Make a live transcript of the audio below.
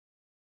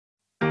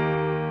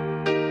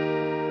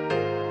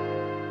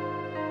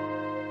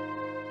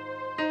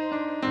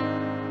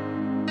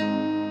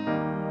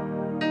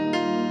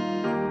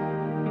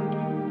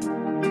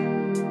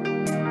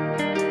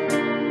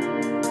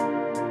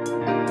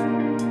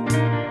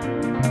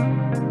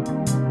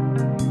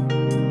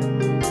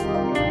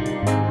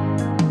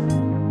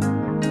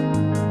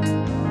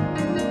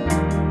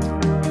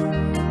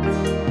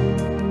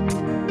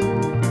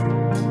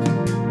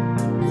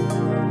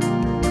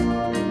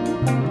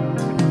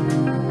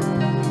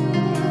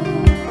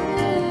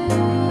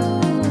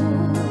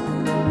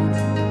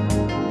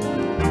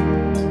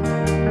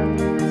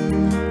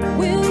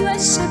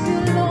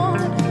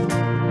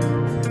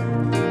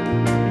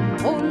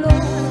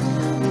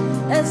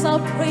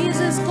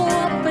go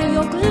up and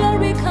your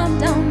glory come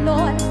down,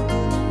 Lord.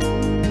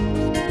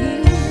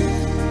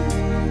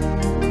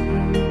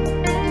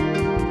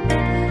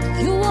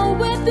 You are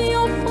worthy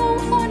of all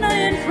honor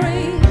and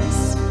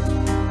praise.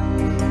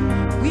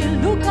 We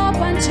look up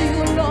unto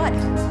you, Lord,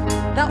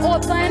 the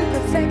author and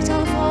perfecter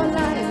of our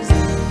lives.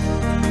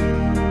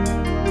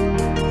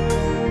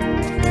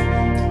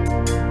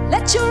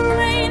 Let your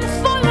rain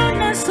fall on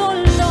us, oh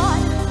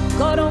Lord,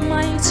 God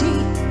Almighty.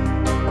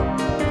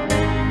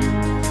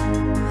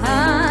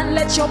 And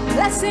let your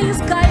blessings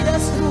guide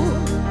us through.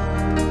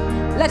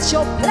 Let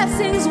your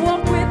blessings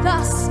walk with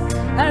us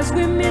as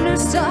we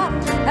minister,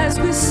 as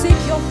we seek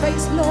your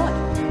face, Lord,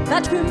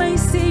 that we may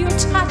see you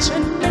touch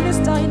and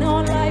minister in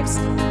our lives.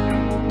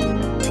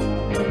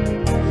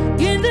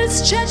 In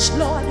this church,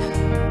 Lord,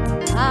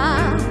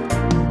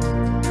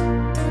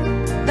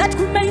 that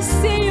we may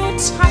see you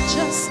touch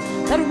us,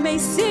 that we may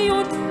see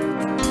you,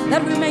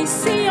 that we may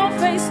see your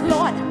face,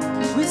 Lord.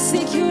 We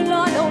seek you,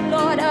 Lord, oh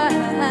Lord.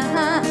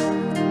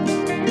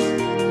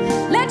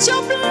 Let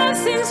your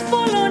blessings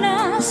fall on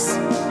us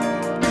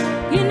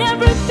in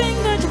everything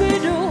that we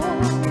do.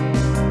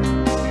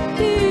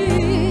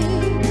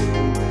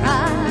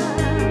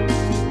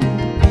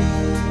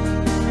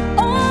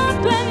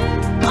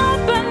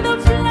 Open the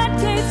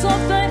floodgates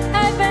of the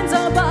heavens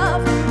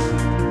above.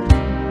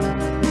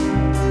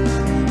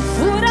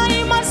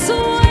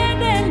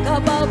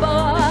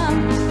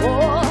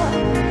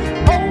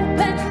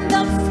 Open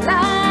the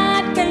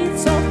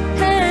floodgates of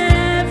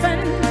heaven.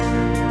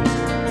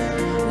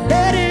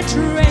 Let it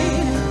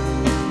rain.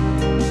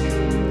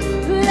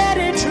 Let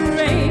it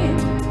rain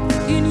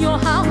in your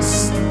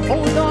house,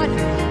 oh Lord.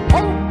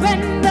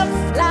 Open the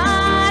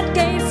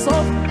floodgates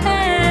of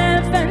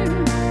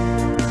heaven.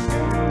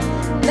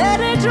 Let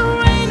it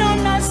rain on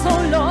us,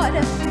 oh Lord.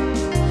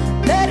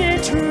 Let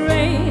it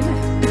rain.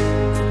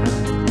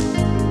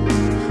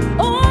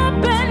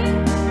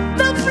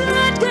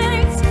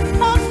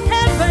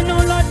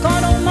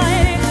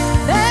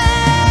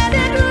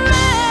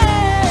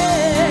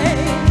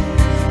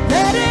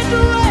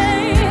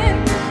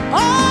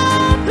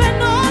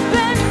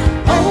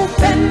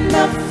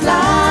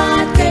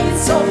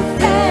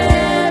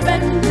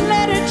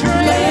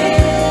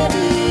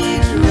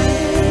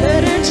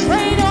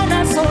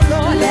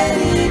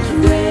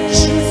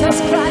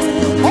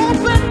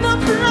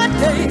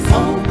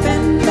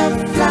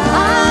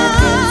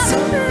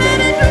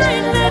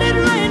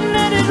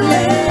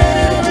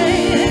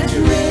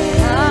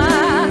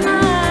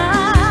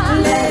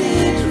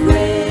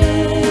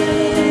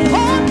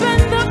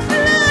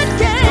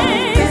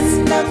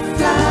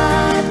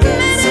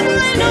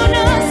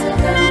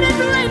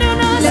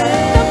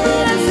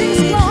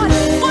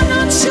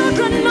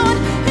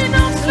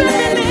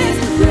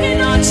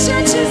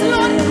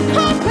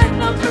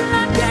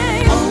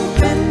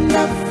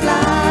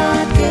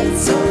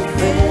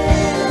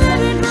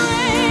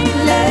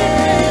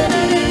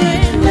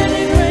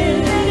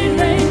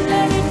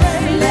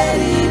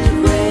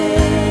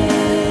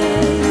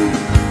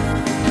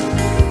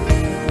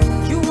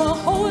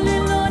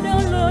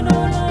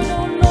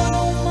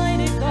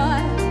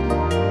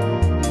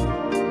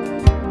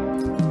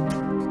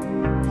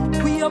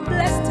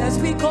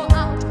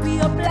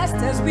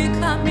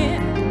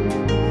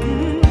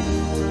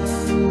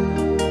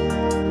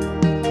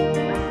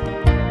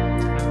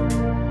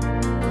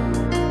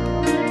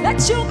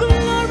 Let your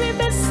glory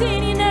be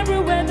seen in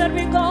everywhere that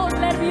we go.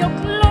 Let your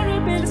glory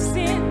be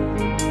seen.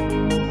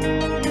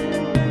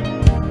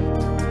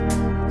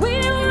 We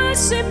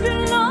worship you,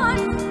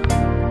 Lord.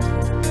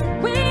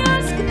 We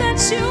ask that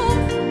you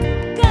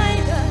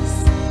guide us.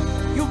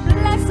 You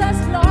bless us,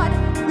 Lord.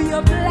 We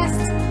are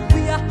blessed.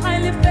 We are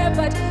highly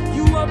favored.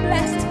 You are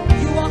blessed.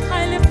 You are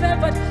highly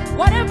favored.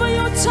 Whatever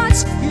you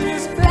touch, it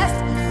is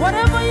blessed.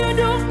 Whatever you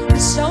do,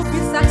 it shall be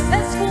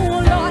successful,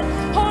 oh Lord.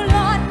 Oh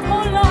Lord,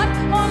 oh Lord,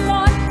 oh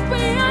Lord. We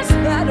ask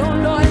that, oh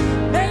Lord,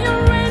 may you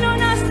rain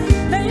on us,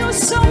 may you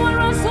shower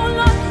us, oh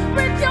Lord,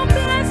 with your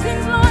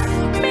blessings, Lord,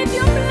 with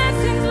your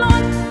blessings,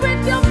 Lord,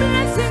 with your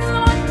blessings,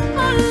 Lord,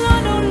 oh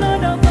Lord, oh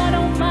Lord, oh God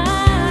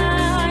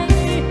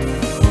Almighty.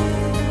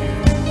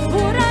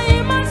 Furahi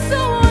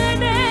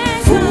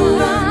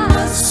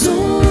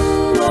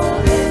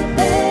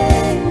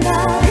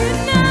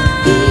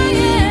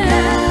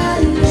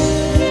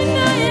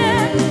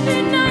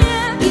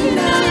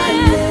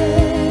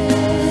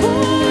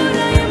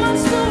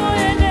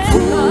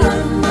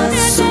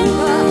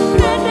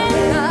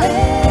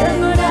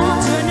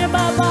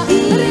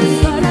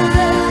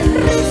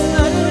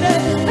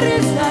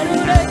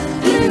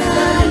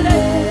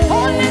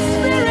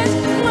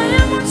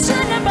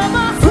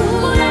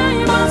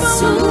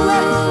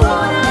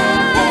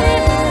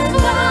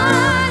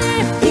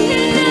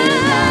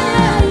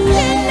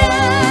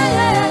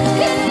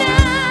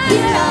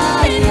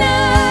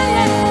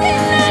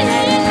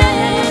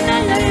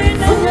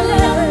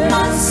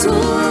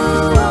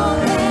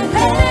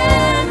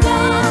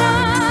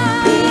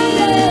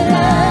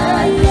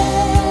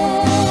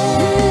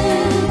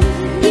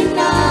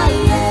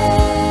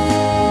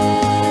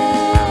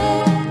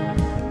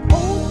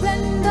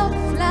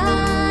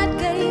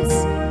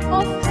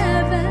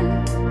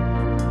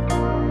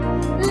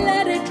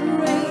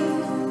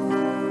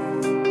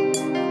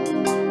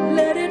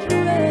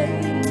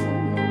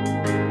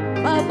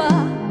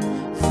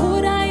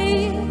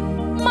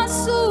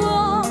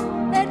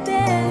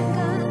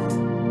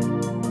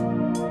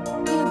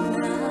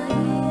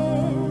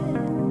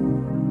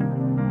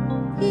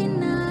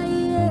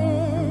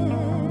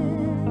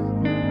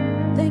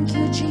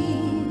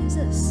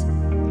Jesus.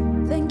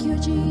 Thank you,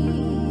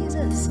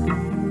 Jesus.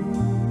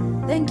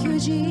 Thank you,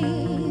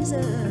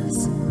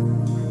 Jesus.